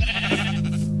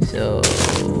 So,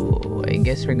 I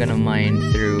guess we're gonna mine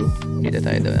through. Dito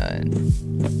tayo doon.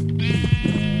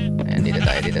 And dito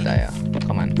tayo.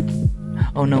 Come on.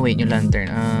 Oh no, wait, yung lantern.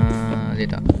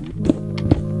 Dito.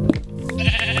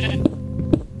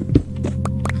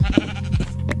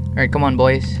 Alright, come on,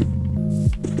 boys.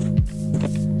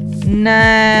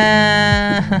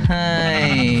 Nice.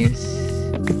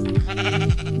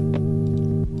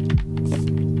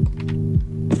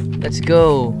 Let's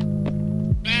go.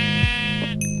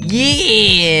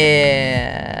 Yeah!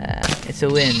 It's a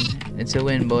win. It's a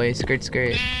win, boys. Skirt,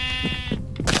 skirt.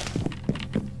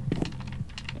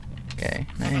 Okay,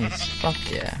 nice. Fuck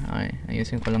yeah. Okay,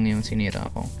 ayusin ko lang yung sinira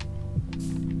ko.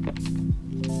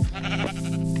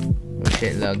 Oh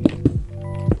shit, lag.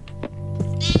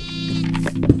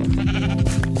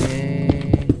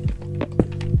 Okay.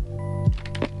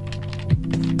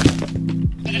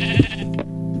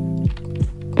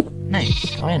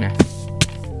 Nice. Okay na.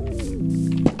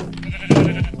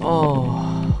 Oh,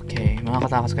 okay.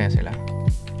 Makakatakas kaya sila.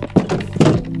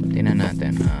 Tingnan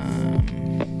natin.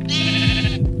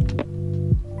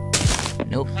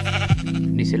 Nope.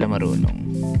 Hindi sila marunong.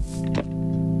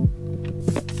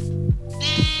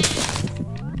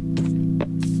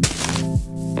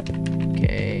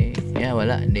 Okay. Yeah,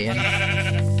 wala. Hindi yan.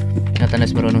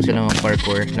 Natanas marunong sila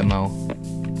mag-parkour. Lamaw.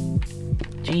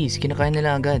 Jeez, kinakain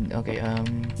nila agad. Okay,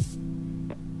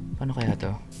 paano kaya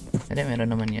to? Hindi,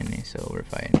 meron naman yan eh. So, we're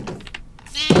fine.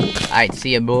 Alright,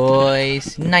 see ya,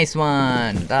 boys. Nice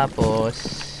one. Tapos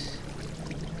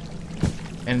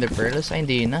Ender Pearls? Ay,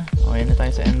 hindi na. Okay na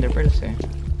tayo sa Ender Pearls eh.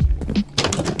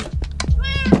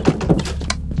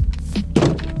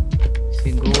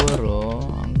 Siguro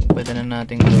ang pwede na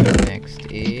natin gawin next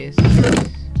is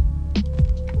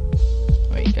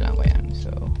wait, kailangan ko yan.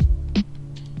 So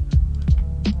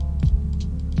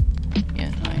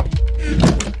yan, okay.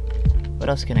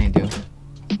 else can I do?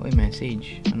 Uy,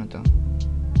 message. Ano to?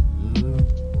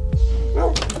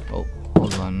 Oh,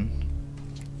 hold on.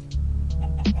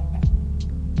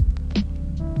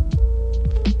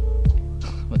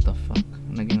 What the fuck?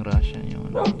 Naging Russian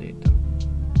yung ano dito.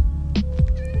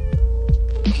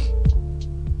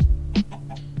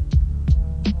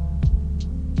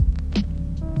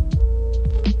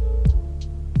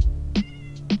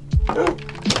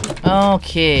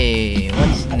 Okay,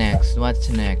 what's next? What's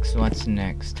next? What's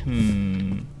next? 8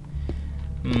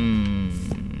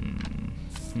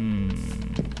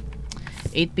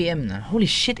 PM na. Holy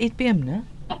shit, 8 PM na?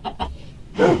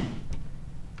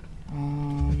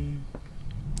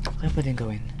 Kaya pwedeng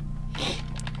gawin.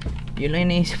 Yun lang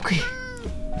yung naisip ko eh.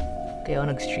 Kaya ako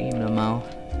nag-stream na mau.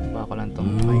 Ba ko lang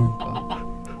tong mic ko.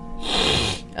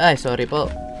 Ay, sorry po.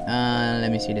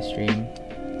 Let me see the stream.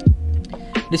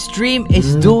 The stream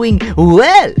is doing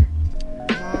well!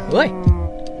 Uy!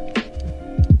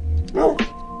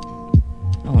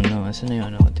 Oh no, asan na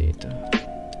yung ano ko dito?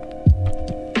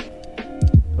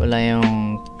 Wala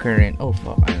yung current. Oh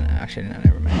fuck, actually, no,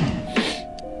 never mind.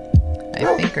 I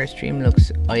think our stream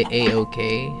looks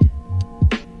a-okay.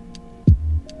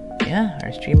 Yeah,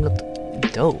 our stream looked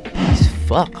dope as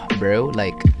fuck, bro.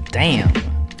 Like, damn.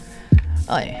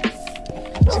 Okay.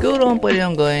 Siguro ang pwede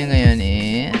yung gawin ngayon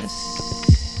is...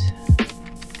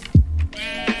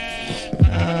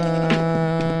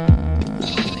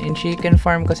 yung chicken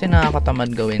farm kasi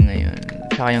nakakatamad gawin ngayon.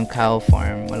 Tsaka yung cow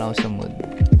farm, wala ko sa mood.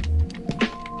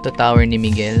 Ito tower ni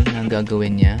Miguel na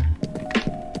gagawin niya.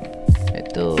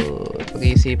 Ito,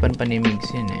 pag-iisipan pa ni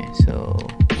Migs yun eh. So,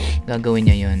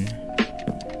 gagawin niya yun.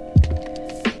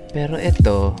 Pero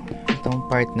ito,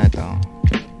 itong part na to,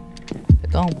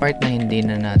 ito ang part na hindi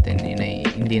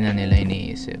na nila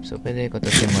iniisip. So, pwede ko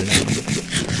to simulan.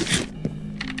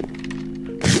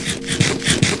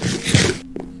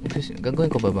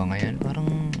 Gagawin ko ba ngayon? Parang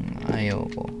ayaw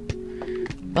ko.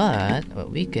 But,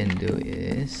 what we can do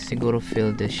is siguro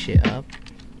fill this shit up.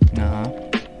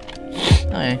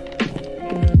 Okay.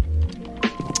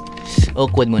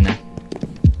 Awkward muna.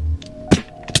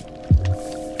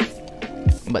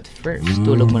 But first,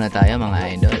 tulog muna tayo mga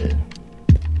idol.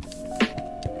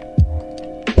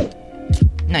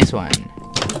 Nice one.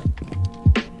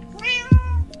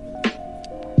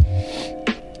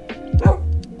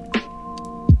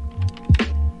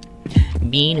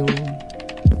 Binu.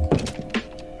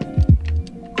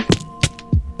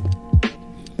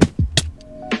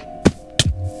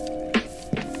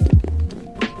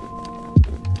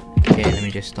 Okay, let me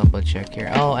just double check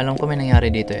here. Oh, alam ko may nangyari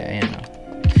dito eh. Ayan o.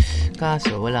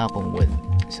 Kaso, wala akong wood.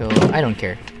 So, I don't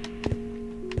care.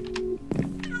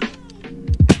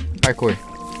 Parkour.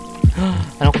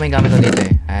 Alam ko may gamit ko dito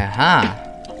eh.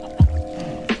 Aha!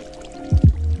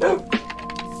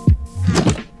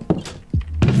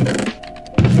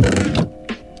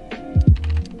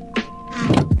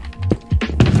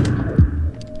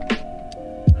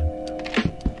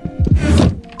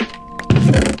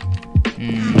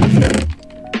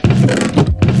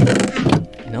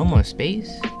 No more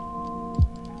space.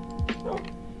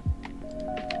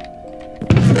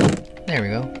 There we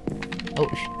go. Oh,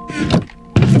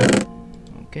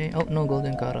 okay. Oh, no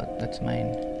golden carrot. That's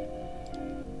mine.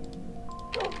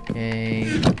 Okay.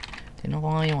 Tinan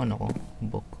ko nga yung ano ko.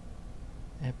 Book.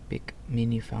 Epic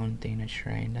mini fountain at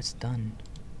shrine. That's done.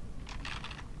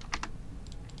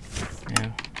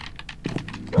 Yeah.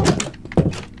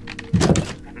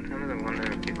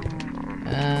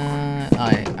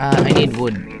 I need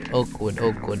wood. Oak wood.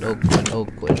 Oh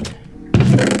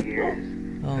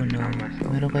no.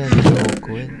 Meron kaya dito oak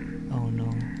wood? Oh no.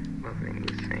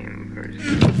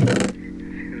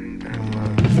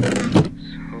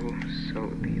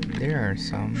 There are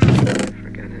some.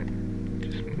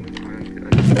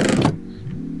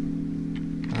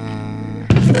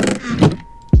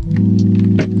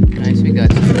 Nice, we got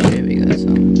some shit. We got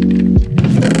some.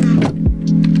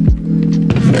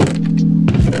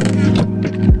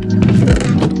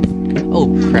 Oh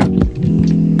crap.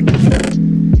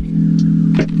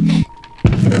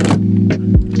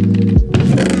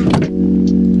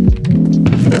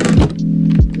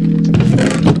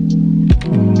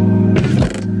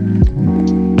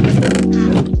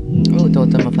 Oh,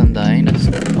 totem of undying, that's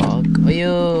a fog. Oh,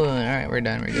 yo! Alright, we're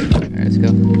done, we're good. Alright, let's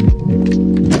go.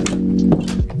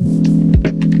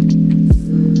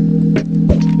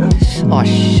 Oh,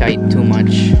 shite, too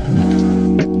much.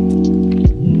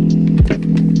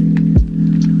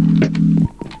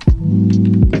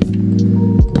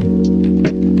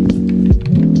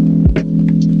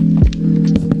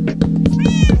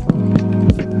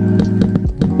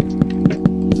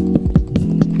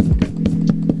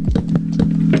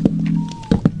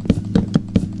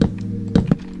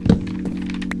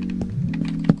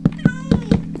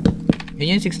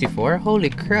 Yun 64? Holy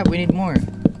crap, we need more.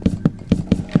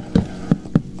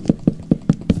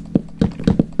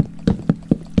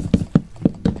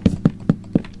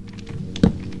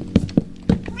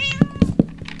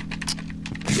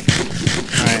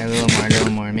 Alright, a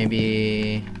little more.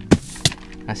 Maybe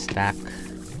a stack.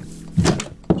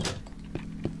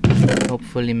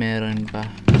 Hopefully meron pa.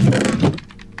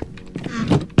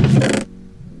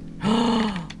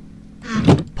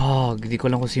 Pog, di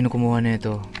ko lang kung sino kumuha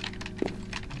nito.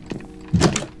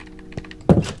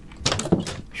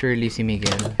 Surely si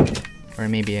Miguel. Or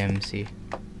maybe MC.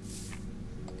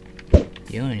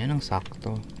 Yun, yan ang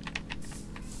sakto.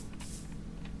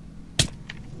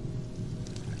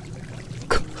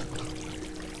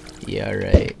 Yeah,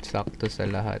 right. Sakto sa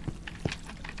lahat.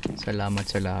 Salamat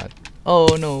sa lahat.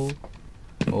 Oh, no.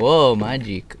 Whoa,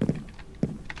 magic.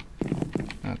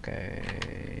 Okay.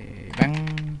 Bang.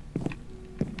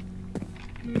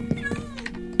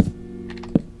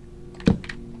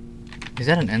 Is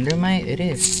that an endermite? It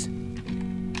is.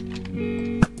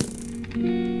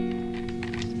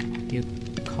 You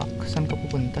cock. Saan ka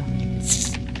pupunta?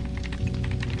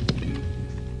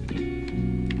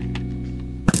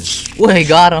 Uy,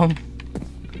 got him.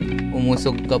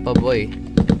 Umusog ka pa, boy.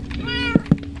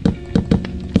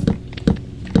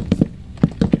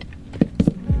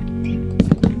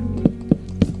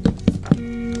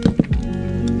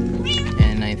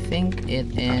 And I think it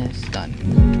is done.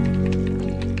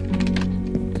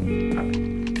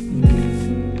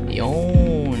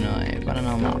 Yun, ay, para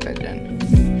na makakad dyan.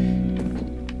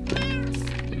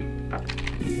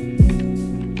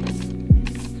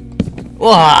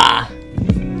 Wah!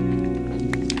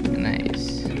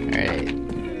 Nice. Alright.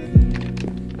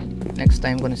 Next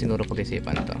time ko na siguro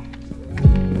pag-isipan to.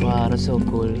 Wow, that's so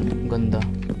cool. Ganda.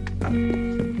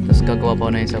 Tapos gagawa pa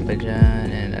ako na isa pa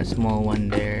dyan. And a small one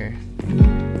there.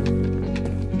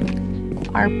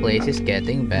 Our place is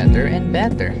getting better and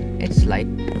better. It's like,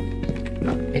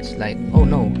 oh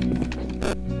no.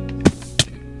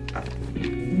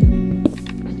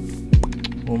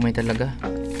 Umay talaga.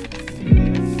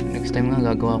 Next time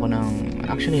nga gagawa ko ng,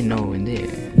 actually no, hindi.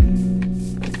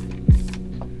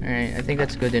 Alright, I think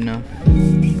that's good enough.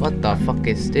 What the fuck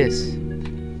is this?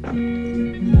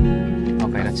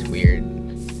 Okay, that's weird.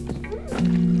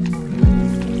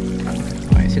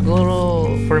 Okay, siguro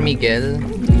for Miguel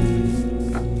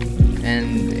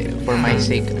and for my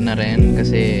sake na rin,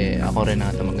 kasi ako rin na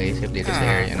ito mag-iisip dito sa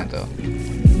area na to.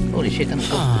 Holy shit, ano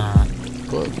to?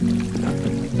 Cool.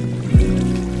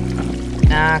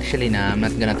 Actually na, I'm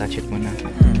not gonna touch it muna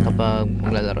kapag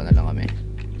maglalaro na lang kami.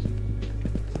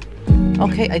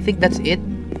 Okay, I think that's it.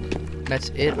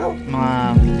 That's it,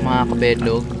 mga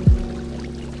kabedlog.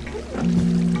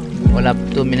 Wala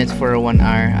 2 minutes for 1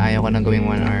 hour. Ayaw ko na gawing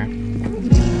 1 hour.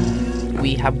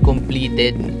 We have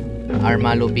completed our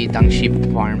malupitang sheep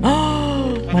farm.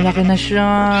 Malaki na siya.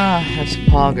 That's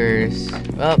poggers.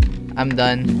 Well, I'm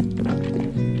done.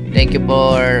 Thank you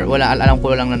for... alam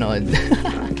ko lang nanood.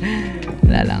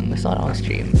 Wala lang. Gusto ko lang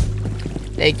stream.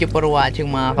 Thank you for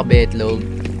watching, mga kabetlog.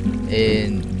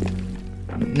 And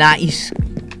nais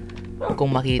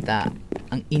kong makita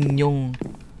ang inyong...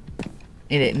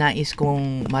 nais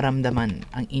kong maramdaman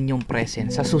ang inyong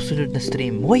presence sa susunod na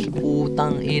stream. Uy,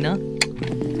 putang ina.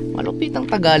 Malupitang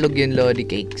Tagalog yun, Lodi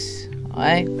Cakes.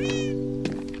 Okay?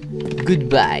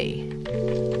 Goodbye,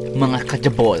 mga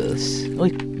kajabols.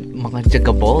 Uy, mga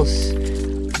jagabols.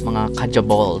 Mga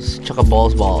kajabols. Tsaka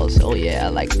balls. Oh yeah,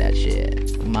 I like that shit.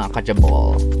 Mga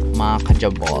kajabol. Mga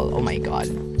kajabol. Oh my god.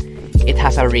 It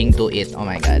has a ring to it. Oh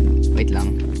my god. Wait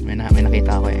lang. May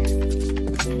nakita ko eh.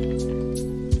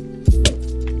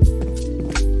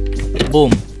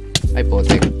 Boom. Ay,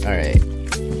 potek. Alright.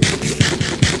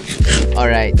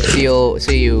 Alright. See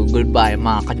you. Goodbye,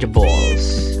 mga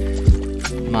kajabols.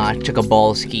 Mga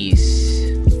chagabolskis.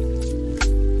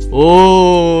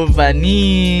 Oh,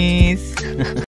 Vanis.